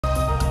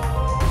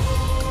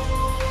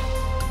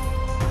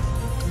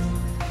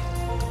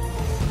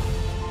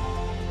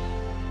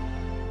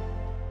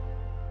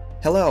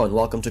Hello and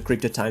welcome to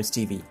Crypto Times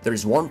TV. There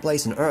is one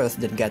place on Earth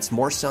that gets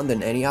more sun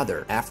than any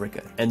other,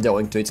 Africa. And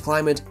owing to its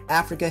climate,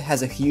 Africa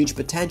has a huge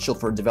potential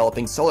for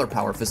developing solar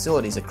power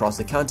facilities across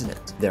the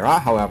continent. There are,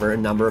 however, a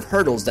number of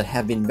hurdles that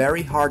have been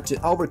very hard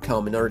to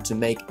overcome in order to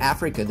make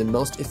Africa the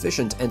most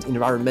efficient and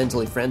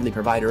environmentally friendly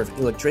provider of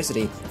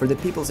electricity for the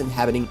peoples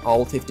inhabiting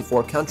all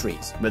 54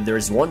 countries. But there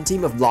is one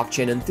team of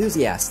blockchain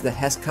enthusiasts that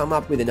has come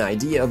up with an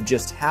idea of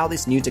just how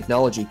this new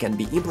technology can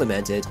be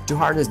implemented to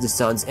harness the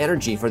sun's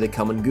energy for the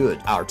common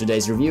good. Our today's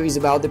review is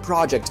about the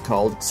project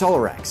called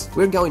Solarex.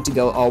 We're going to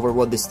go over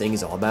what this thing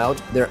is all about,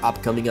 their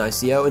upcoming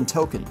ICO and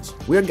tokens.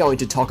 We're going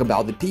to talk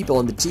about the people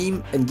on the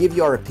team and give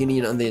you our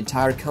opinion on the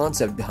entire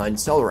concept behind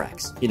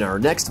Solarex. In our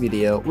next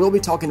video, we'll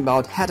be talking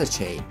about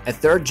HataChain, a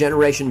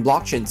third-generation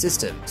blockchain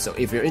system. So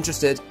if you're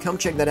interested, come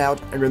check that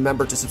out and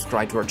remember to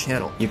subscribe to our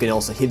channel. You can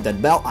also hit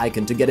that bell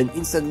icon to get an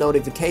instant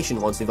notification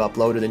once we've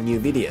uploaded a new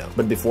video.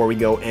 But before we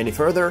go any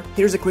further,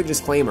 here's a quick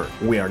disclaimer.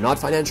 We are not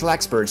financial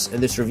experts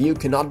and this review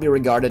cannot be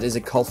regarded as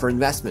a call for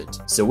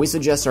investment, so we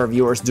suggest our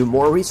viewers do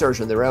more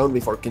research on their own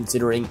before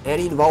considering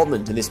any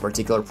involvement in this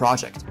particular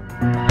project.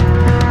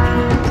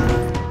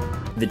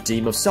 The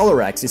team of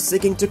Solarex is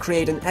seeking to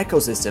create an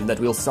ecosystem that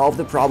will solve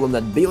the problem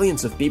that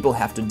billions of people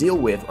have to deal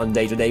with on a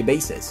day-to-day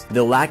basis: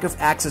 the lack of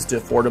access to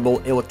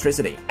affordable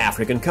electricity.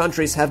 African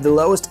countries have the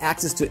lowest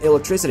access to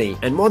electricity,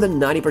 and more than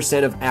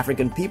 90% of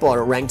African people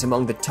are ranked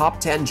among the top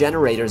 10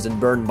 generators that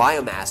burn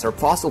biomass or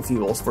fossil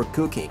fuels for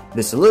cooking.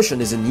 The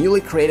solution is a newly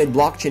created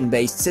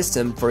blockchain-based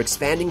system for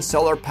expanding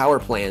solar power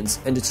plants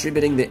and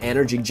distributing the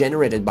energy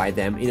generated by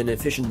them in an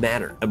efficient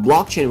manner. A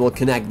blockchain will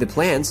connect the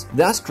plants,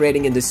 thus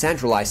creating a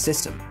decentralized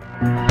system.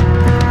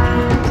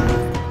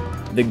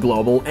 The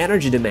global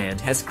energy demand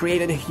has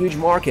created a huge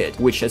market,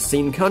 which has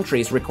seen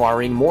countries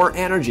requiring more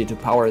energy to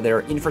power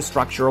their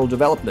infrastructural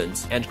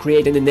developments and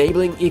create an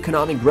enabling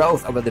economic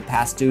growth over the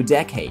past 2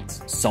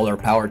 decades. Solar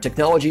power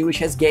technology, which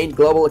has gained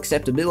global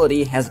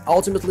acceptability, has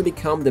ultimately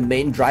become the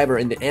main driver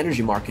in the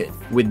energy market,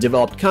 with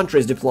developed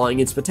countries deploying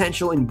its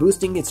potential in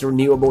boosting its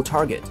renewable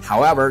target.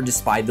 However,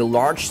 despite the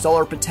large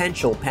solar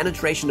potential,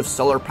 penetration of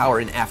solar power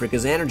in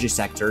Africa's energy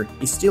sector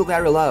is still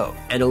very low,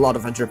 and a lot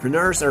of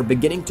entrepreneurs are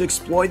beginning to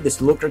exploit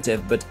this lucrative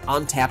but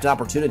untapped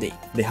opportunity.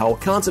 The whole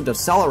concept of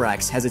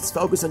Solarex has its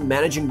focus on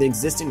managing the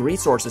existing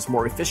resources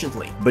more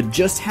efficiently. But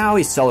just how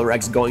is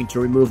Solarex going to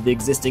remove the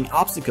existing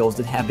obstacles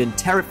that have been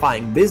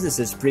terrifying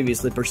businesses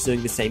previously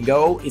pursuing the same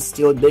goal is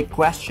still a big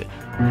question.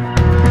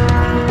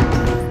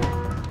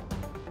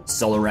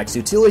 Solarex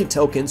utility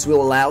tokens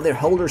will allow their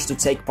holders to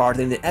take part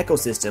in the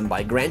ecosystem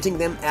by granting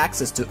them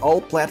access to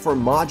all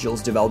platform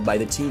modules developed by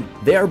the team.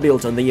 They are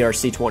built on the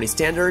ERC-20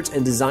 standards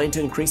and designed to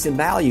increase in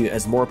value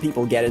as more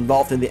people get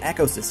involved in the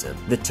ecosystem.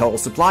 The total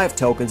supply of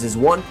tokens is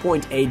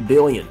 1.8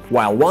 billion,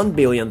 while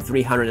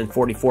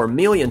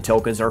 1,344,000,000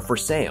 tokens are for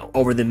sale.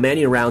 Over the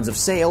many rounds of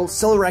sale,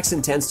 Solarex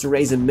intends to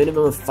raise a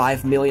minimum of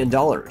 $5 million,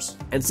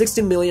 and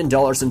 $60 million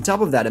on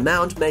top of that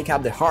amount make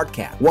up the hard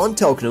cap. One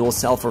token will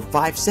sell for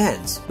 5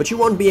 cents, but you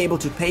won't be able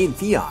to pay in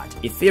fiat.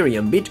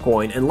 Ethereum,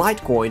 Bitcoin, and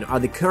Litecoin are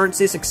the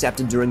currencies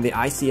accepted during the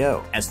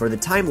ICO. As for the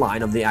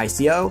timeline of the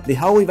ICO, the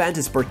whole event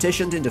is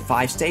partitioned into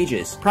 5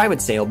 stages,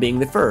 private sale being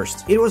the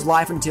first. It was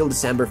live until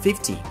December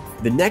 15th.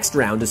 The next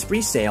round is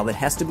pre-sale that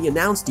has to be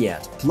announced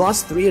yet,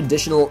 plus 3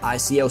 additional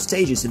ICO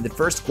stages in the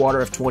first quarter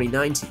of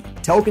 2019.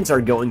 Tokens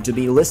are going to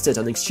be listed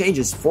on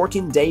exchanges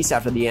 14 days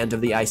after the end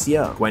of the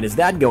ICO. When is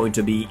that going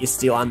to be is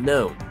still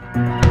unknown.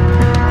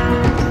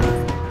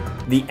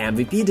 The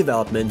MVP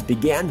development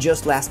began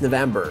just last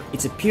November.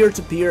 It's a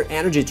peer-to-peer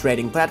energy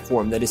trading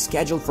platform that is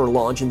scheduled for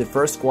launch in the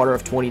first quarter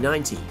of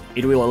 2019.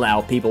 It will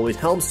allow people with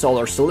home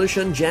solar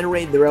solution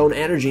generate their own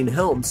energy in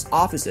homes,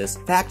 offices,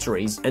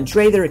 factories, and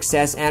trade their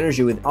excess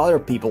energy with other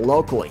people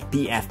locally.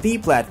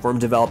 PFP platform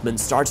development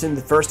starts in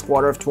the first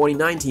quarter of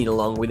 2019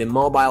 along with a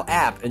mobile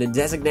app and a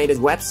designated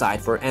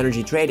website for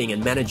energy trading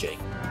and managing.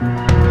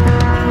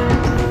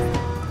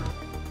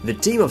 The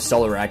team of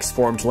Solarex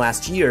formed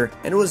last year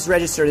and was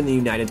registered in the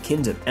United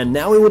Kingdom. And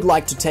now we would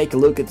like to take a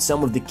look at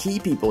some of the key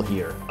people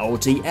here.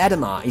 Oti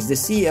Adama is the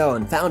CEO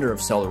and founder of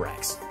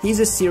Solarex. He's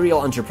a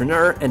serial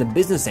entrepreneur and a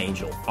business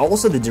angel,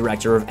 also the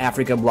director of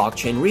Africa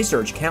Blockchain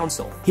Research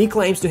Council. He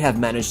claims to have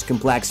managed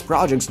complex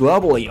projects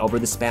globally over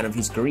the span of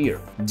his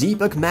career.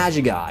 Deepak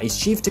Majiga is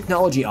Chief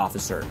Technology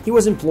Officer. He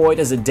was employed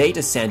as a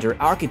data center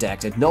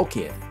architect at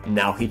Nokia.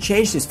 Now he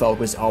changed his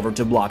focus over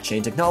to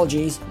blockchain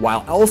technologies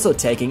while also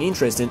taking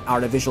interest in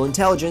artificial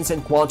intelligence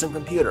and quantum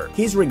computer.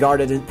 He's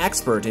regarded an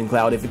expert in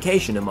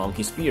cloudification among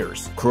his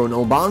peers.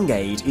 Krunal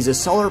Bangate is a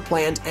solar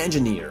plant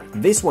engineer.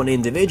 This one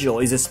individual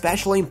is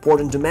especially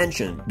important to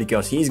mention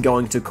because he's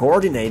going to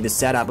coordinate the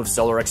setup of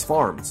Solarex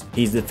farms.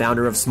 He's the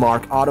founder of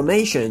Smart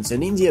Automations,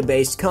 an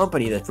India-based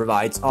company that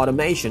provides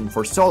automation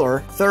for solar,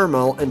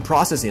 thermal, and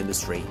process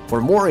industry.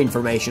 For more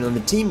information on the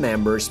team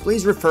members,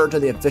 please refer to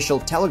the official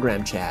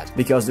Telegram chat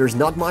because there's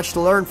not much to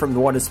learn from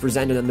what is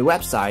presented on the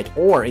website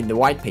or in the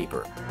white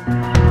paper.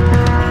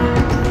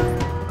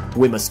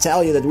 We must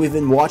tell you that we've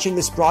been watching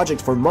this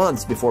project for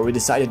months before we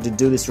decided to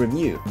do this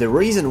review. The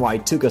reason why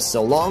it took us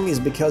so long is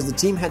because the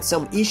team had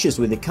some issues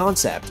with the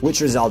concept,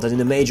 which resulted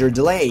in a major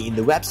delay in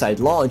the website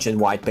launch and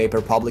white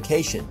paper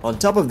publication. On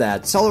top of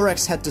that,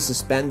 Solarex had to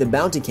suspend the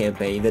bounty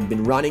campaign that had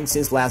been running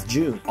since last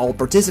June. All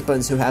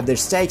participants who have their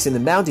stakes in the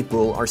bounty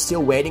pool are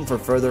still waiting for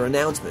further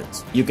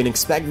announcements. You can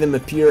expect them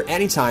appear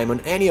anytime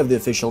on any of the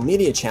official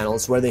media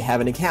channels where they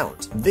have an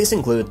account. This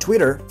include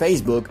Twitter,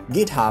 Facebook,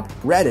 GitHub,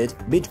 Reddit,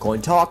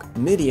 Bitcoin Talk,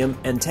 Medium,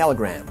 and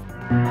Telegram.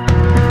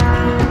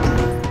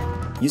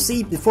 You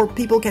see, before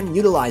people can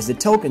utilize the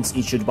tokens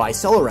issued by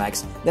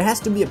Solarex, there has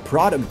to be a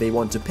product they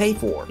want to pay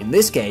for. In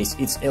this case,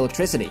 it's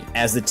electricity.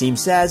 As the team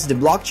says, the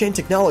blockchain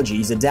technology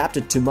is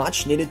adapted to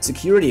much needed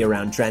security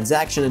around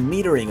transaction and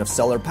metering of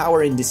solar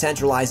power in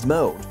decentralized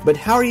mode. But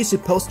how are you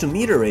supposed to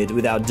meter it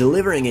without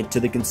delivering it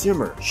to the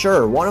consumer?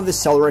 Sure, one of the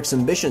Solarex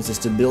ambitions is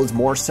to build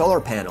more solar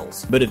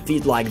panels, but a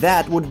feat like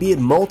that would be a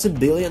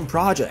multi-billion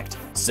project.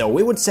 So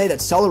we would say that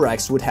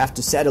Solarex would have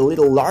to set a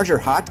little larger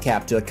hard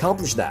cap to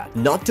accomplish that.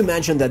 Not to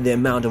mention that the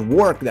amount of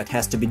work that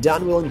has to be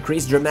done will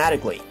increase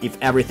dramatically. If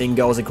everything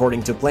goes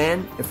according to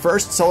plan, a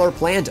first solar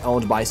plant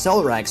owned by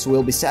Solarex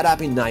will be set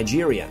up in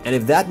Nigeria, and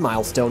if that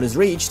milestone is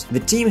reached, the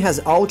team has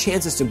all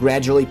chances to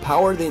gradually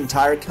power the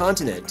entire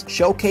continent,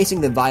 showcasing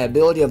the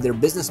viability of their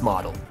business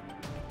model.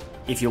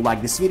 If you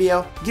like this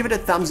video, give it a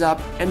thumbs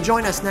up and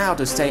join us now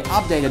to stay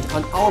updated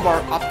on all of our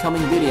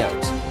upcoming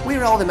videos. We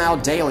roll them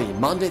out daily,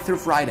 Monday through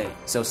Friday,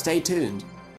 so stay tuned.